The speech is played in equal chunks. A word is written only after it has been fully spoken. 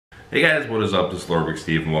Hey guys, what is up? This is Lorbeck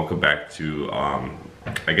Steve, and welcome back to,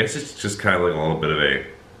 I guess it's just kind of like a little bit of a,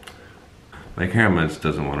 my camera just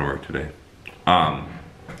doesn't want to work today. But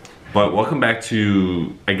welcome back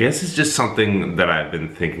to, I guess it's just something that I've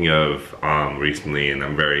been thinking of recently, and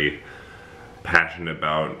I'm very passionate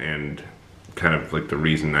about, and kind of like the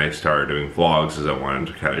reason I started doing vlogs is I wanted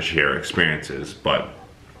to kind of share experiences. But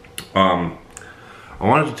I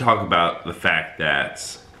wanted to talk about the fact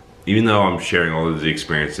that even though I'm sharing all of these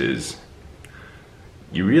experiences,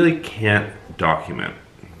 you really can't document.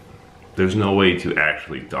 There's no way to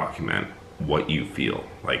actually document what you feel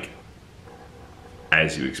like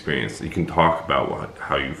as you experience. You can talk about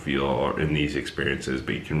how you feel in these experiences,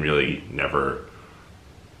 but you can really never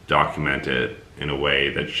document it in a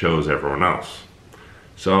way that shows everyone else.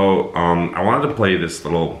 So I wanted to play this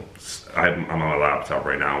little, I'm on my laptop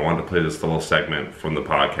right now, I wanted to play this little segment from the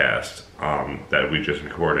podcast that we just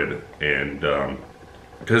recorded, and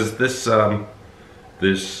because this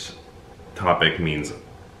topic means,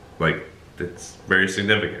 like, it's very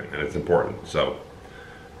significant and it's important, so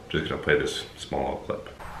I'm just gonna play this small clip.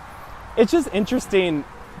 It's just interesting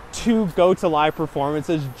to go to live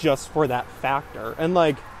performances just for that factor, and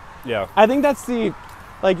like, Yeah. I think that's the,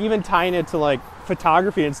 like, even tying it to like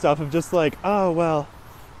photography and stuff, of just like, oh well,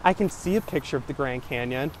 I can see a picture of the Grand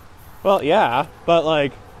Canyon. Well, yeah, but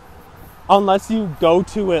like, unless you go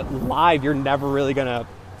to it live, you're never really gonna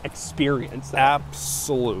experience that.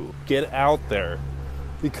 Absolute. Get out there.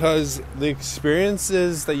 Because the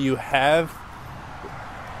experiences that you have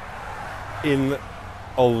in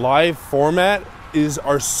a live format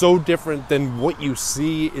are so different than what you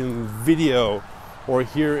see in video or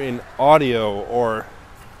hear in audio, or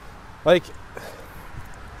like,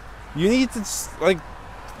 you need to like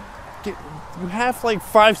you have like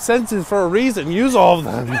 5 senses for a reason. Use all of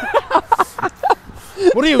them.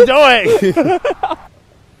 What are you doing?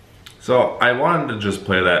 So I wanted to just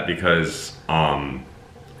play that because I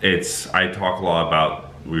talk a lot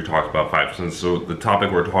about, we talked about 5 senses. So the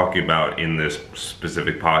topic we're talking about in this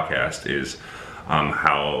specific podcast is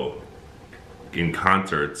how in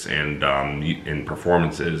concerts and in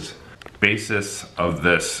performances, basis of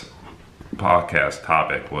this podcast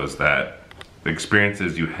topic was that the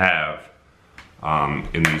experiences you have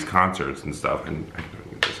in these concerts and stuff, and I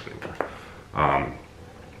don't need this anymore,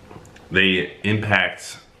 they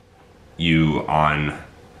impact you on,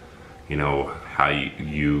 you know, how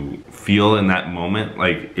you feel in that moment.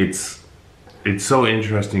 Like, it's so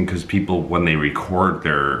interesting because people, when they record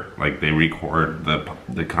they record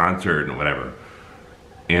the concert and whatever,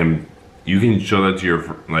 and you can show that to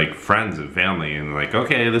your like friends and family, and like,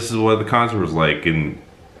 okay, this is what the concert was like, and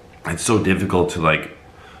it's so difficult to like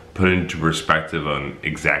put into perspective on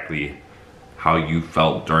exactly how you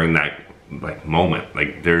felt during that like moment.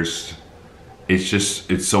 Like, it's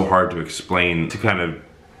so hard to explain. To kind of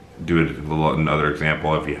do another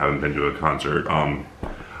example, if you haven't been to a concert, I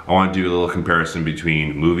want to do a little comparison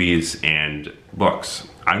between movies and books.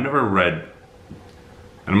 I've never read,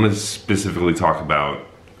 and I'm going to specifically talk about,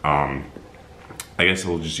 I guess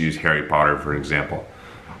we'll just use Harry Potter for an example.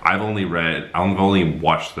 I've only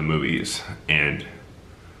watched the movies, and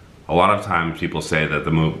a lot of times people say that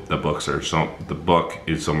the book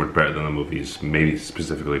is so much better than the movies. Maybe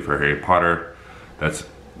specifically for Harry Potter, that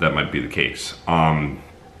might be the case.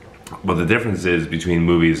 But the difference is between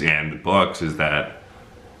movies and books is that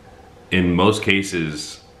in most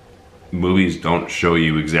cases, movies don't show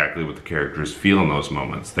you exactly what the characters feel in those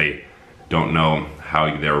moments. They don't know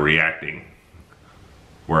how they're reacting.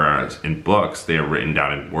 Whereas in books, they are written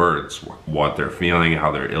down in words, what they're feeling,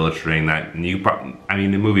 how they're illustrating that. And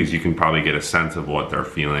in movies, you can probably get a sense of what they're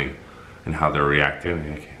feeling and how they're reacting.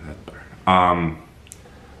 Okay, that's better.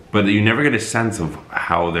 But you never get a sense of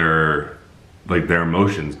how their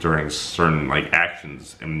emotions during certain like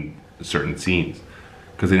actions in certain scenes,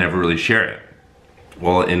 because they never really share it.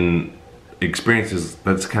 Well, in experiences,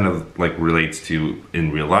 that's kind of like relates to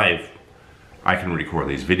in real life. I can record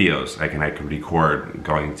these videos. I can record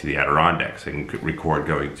going to the Adirondacks. I can record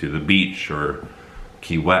going to the beach or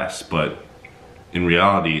Key West. But in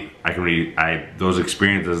reality, those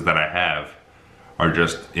experiences that I have are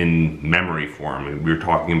just in memory form. And we were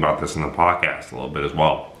talking about this in the podcast a little bit as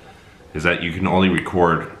well. Is that you can only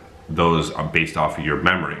record those based off of your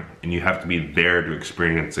memory, and you have to be there to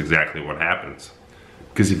experience exactly what happens.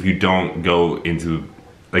 Because if you don't go into,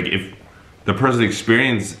 like, if the person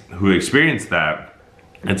who experienced that,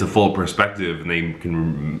 it's a full perspective and they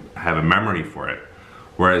can have a memory for it.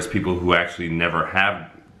 Whereas people who actually never have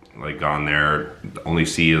like gone there only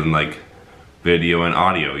see in like video and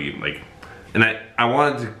audio. And I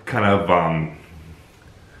wanted to kind of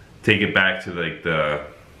take it back to like the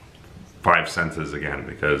five senses again,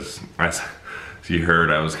 because as you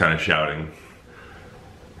heard, I was kind of shouting.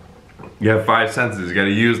 You have five senses, you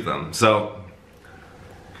gotta use them. So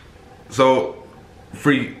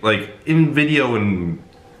for like in video and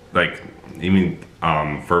like even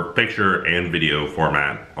for picture and video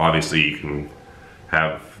format, obviously you can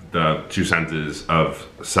have the two senses of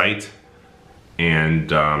sight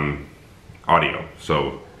and audio.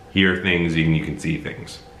 So hear things and you can see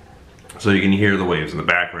things. So you can hear the waves in the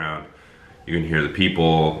background, you can hear the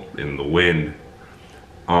people in the wind,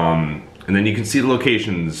 and then you can see the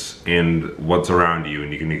locations and what's around you,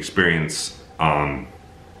 and you can experience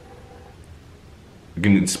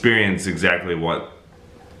exactly what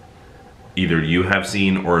either you have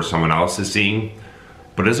seen or someone else is seeing,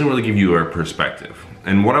 but it doesn't really give you a perspective.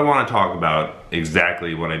 And what I want to talk about,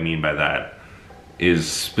 exactly what I mean by that, is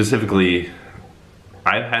specifically,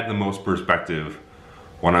 I've had the most perspective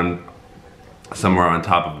when I'm somewhere on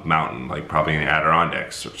top of a mountain, like probably in the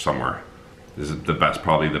Adirondacks or somewhere. This is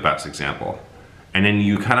probably the best example. And then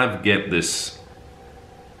you kind of get this,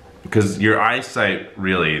 because your eyesight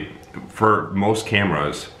really, for most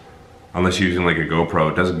cameras, unless you're using like a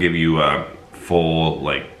GoPro, it doesn't give you a full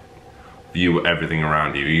like view of everything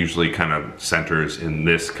around you. It usually kind of centers in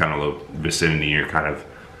this kind of vicinity. You're kind of,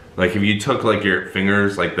 like if you took like your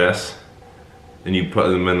fingers like this, and you put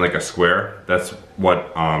them in like a square, that's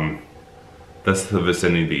what, that's the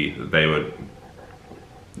vicinity that they would,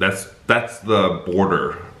 that's the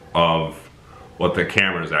border of what the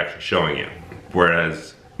camera is actually showing you.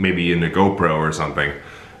 Whereas maybe in a GoPro or something,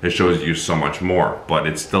 it shows you so much more, but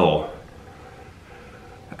it's still,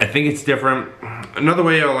 I think it's different. Another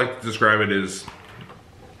way I like to describe it is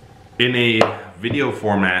in a video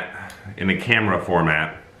format, in a camera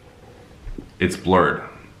format, it's blurred.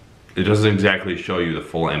 It doesn't exactly show you the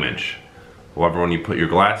full image. However, when you put your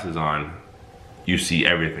glasses on, you see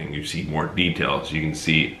everything. You see more details. You can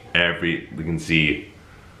see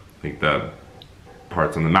like the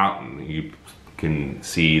parts on the mountain. You can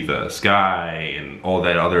see the sky and all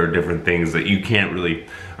that other different things that you can't really,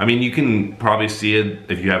 I mean, you can probably see it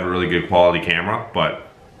if you have a really good quality camera, but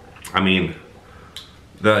I mean,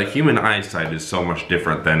 the human eyesight is so much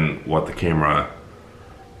different than what the camera,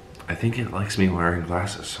 I think it likes me wearing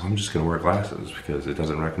glasses, so I'm just gonna wear glasses because it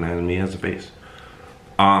doesn't recognize me as a face.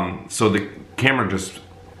 So the camera just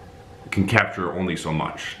can capture only so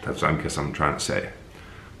much. That's what I guess I'm trying to say.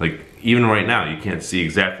 Like, even right now, you can't see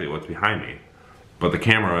exactly what's behind me, but the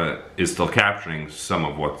camera is still capturing some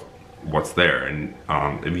of what's there. And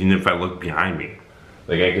even if I look behind me,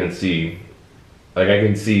 like I can see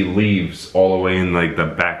leaves all the way in like the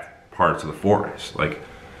back parts of the forest. Like,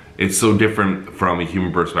 it's so different from a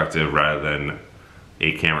human perspective rather than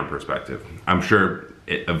a camera perspective. I'm sure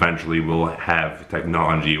it eventually will have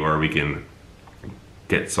technology where we can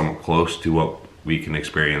get somewhat close to what we can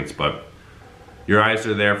experience, but your eyes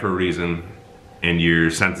are there for a reason, and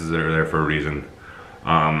your senses are there for a reason.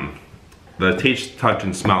 The taste, touch,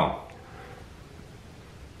 and smell.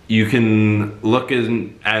 You can look at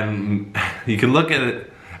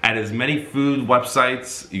it at as many food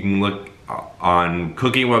websites. You can look on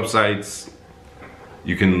cooking websites.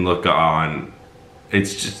 You can look on,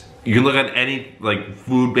 you can look at any like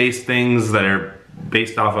food-based things that are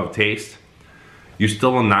based off of taste. You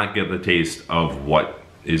still will not get the taste of what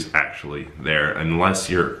is actually there unless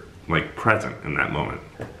you're like present in that moment.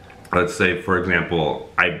 Let's say, for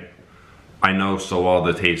example, I know so well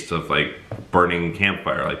the taste of like burning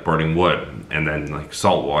campfire, like burning wood, and then like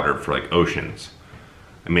salt water for like oceans.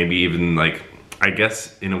 And maybe even like, I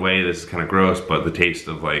guess in a way this is kind of gross, but the taste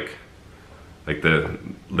of like the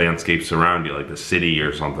landscapes around you, like the city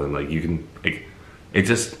or something, like you can, like, it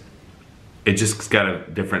just got a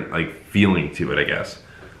different like feeling to it, I guess.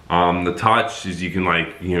 The touch is you can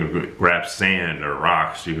like, you know, grab sand or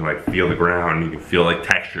rocks, you can like feel the ground, you can feel like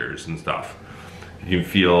textures and stuff. You can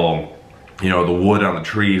feel, you know, the wood on the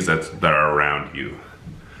trees that are around you.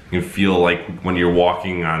 You can feel like when you're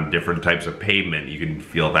walking on different types of pavement, you can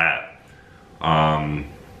feel that.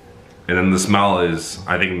 And then the smell is,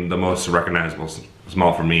 I think, the most recognizable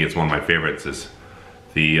smell for me. It's one of my favorites, is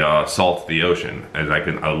the salt of the ocean. And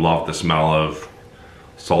I love the smell of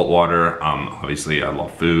salt water. Obviously I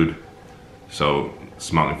love food, so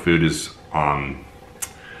smelling food is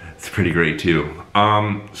it's pretty great too.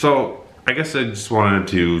 So I guess I just wanted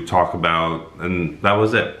to talk about, and that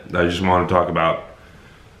was it. I just wanted to talk about,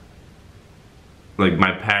 like,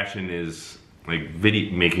 my passion is like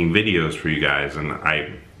making videos for you guys, and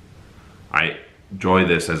I enjoy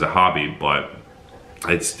this as a hobby, but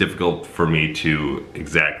it's difficult for me to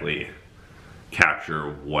exactly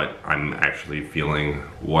capture what I'm actually feeling,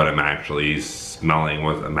 what I'm actually smelling,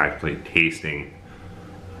 what I'm actually tasting.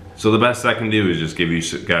 So the best I can do is just give you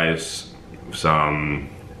guys some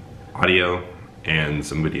audio and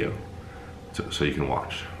some video so you can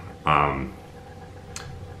watch. And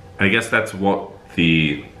I guess that's what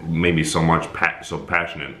made me so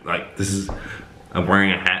passionate. Like, I'm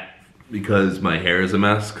wearing a hat because my hair is a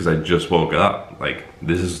mess because I just woke up. Like,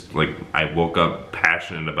 this is like, I woke up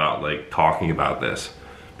passionate about like talking about this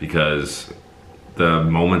because the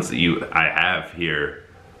moments that I have here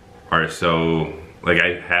are so, like,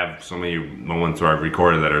 I have so many moments where I've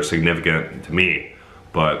recorded that are significant to me,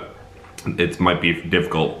 but it might be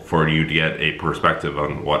difficult for you to get a perspective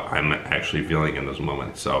on what I'm actually feeling in those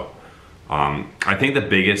moments. So I think the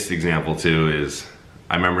biggest example too is,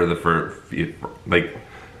 I remember the first, like,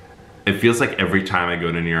 it feels like every time I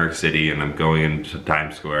go to New York City and I'm going into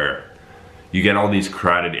Times Square, you get all these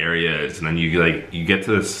crowded areas, and then you get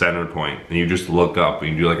to the center point and you just look up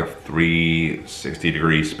and you do like a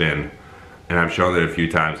 360-degree spin. And I've shown it a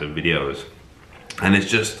few times in videos, and it's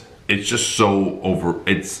just so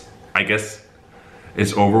I guess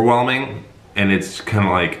it's overwhelming, and it's kind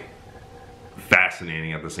of like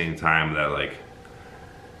fascinating at the same time that, like,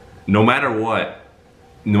 no matter what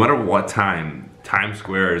time, Times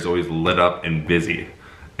Square is always lit up and busy.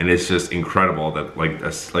 And it's just incredible that like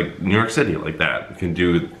New York City like that can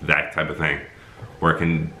do that type of thing, where it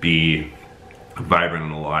can be vibrant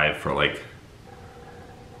and alive for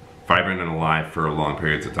long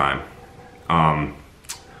periods of time.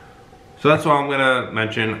 So that's all I'm gonna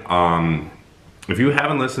mention. If you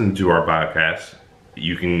haven't listened to our podcast,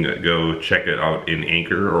 you can go check it out in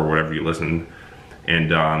Anchor or wherever you listen. And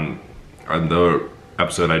the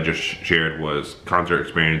episode I just shared was concert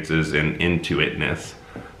experiences and Into Itness.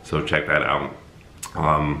 So check that out.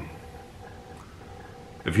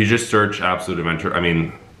 If you just search Absolute Adventure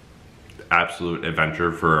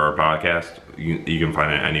for our podcast, you can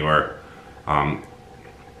find it anywhere.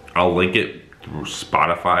 I'll link it through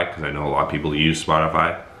Spotify because I know a lot of people use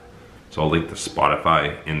Spotify. So I'll link the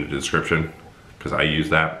Spotify in the description because I use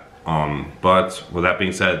that. But with that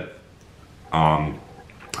being said,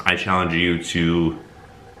 I challenge you to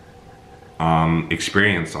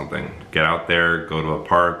experience something. Get out there, go to a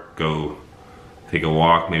park, go take a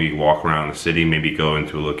walk, maybe walk around the city, maybe go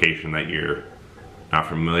into a location that you're not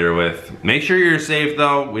familiar with. Make sure you're safe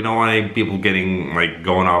though. We don't want any people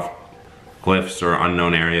going off cliffs or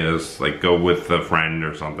unknown areas. Like, go with a friend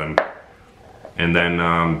or something. And then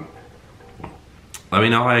let me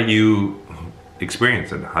know how you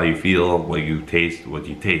experience it, how you feel, what you tasted, what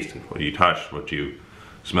you touched, what you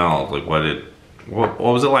smelled, like what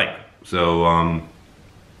was it like? So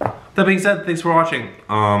that being said, thanks for watching.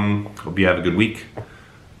 Hope you have a good week.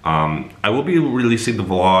 I will be releasing the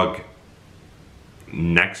vlog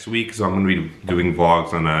next week, so I'm going to be doing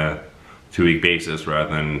vlogs on a 2-week basis rather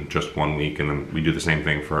than just 1 week, and then we do the same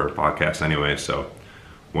thing for our podcast anyway. So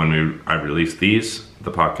when I release these,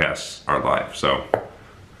 the podcasts are live. So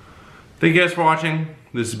thank you guys for watching.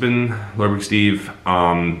 This has been Lurbic Steve,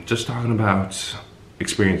 just talking about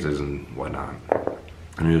experiences and whatnot.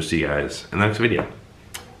 And we'll see you guys in the next video.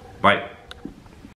 Bye.